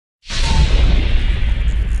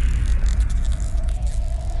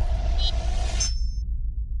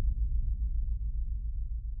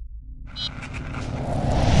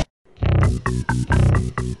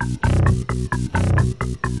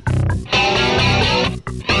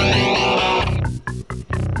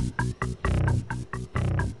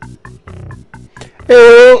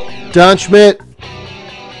Don Schmidt,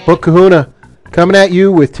 Book Kahuna, coming at you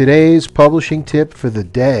with today's publishing tip for the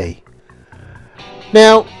day.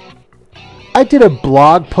 Now, I did a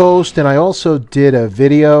blog post and I also did a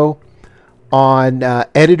video on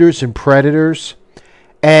editors and predators,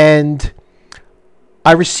 and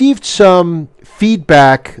I received some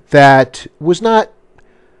feedback that was not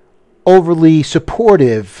overly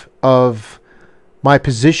supportive of my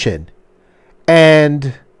position,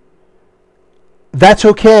 and that's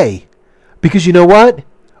okay, because you know what?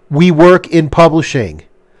 We work in publishing.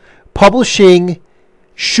 Publishing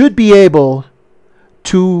should be able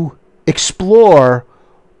to explore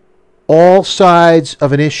all sides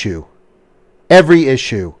of an issue, every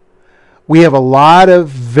issue. We have a lot of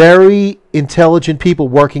very intelligent people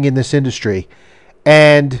working in this industry,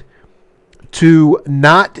 and to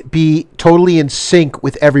not be totally in sync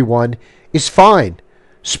with everyone is fine.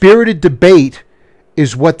 Spirited debate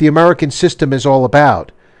is what the American system is all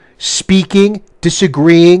about. Speaking,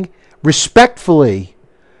 disagreeing respectfully,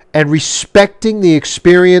 and respecting the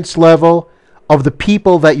experience level of the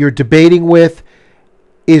people that you're debating with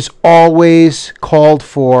is always called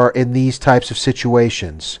for in these types of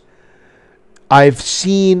situations. I've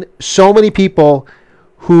seen so many people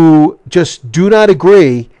who just do not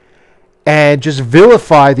agree and just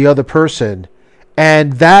vilify the other person,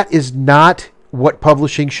 and that is not what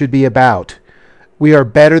publishing should be about. We are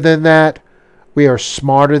better than that. We are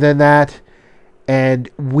smarter than that.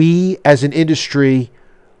 And we, as an industry,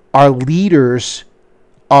 are leaders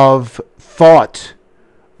of thought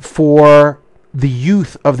for the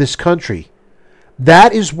youth of this country.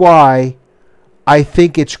 That is why I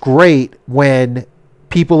think it's great when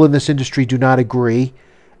people in this industry do not agree,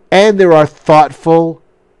 and there are thoughtful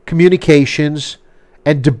communications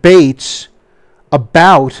and debates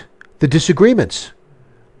about the disagreements.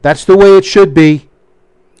 That's the way it should be.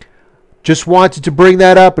 Just wanted to bring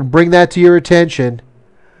that up and bring that to your attention.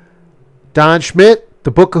 Don Schmidt,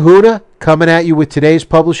 the Book Kahuna, coming at you with today's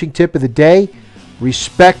publishing tip of the day.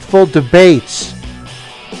 Respectful debates.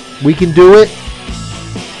 We can do it.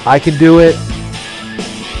 I can do it.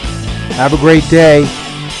 Have a great day.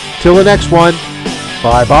 Till the next one.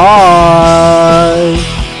 Bye-bye.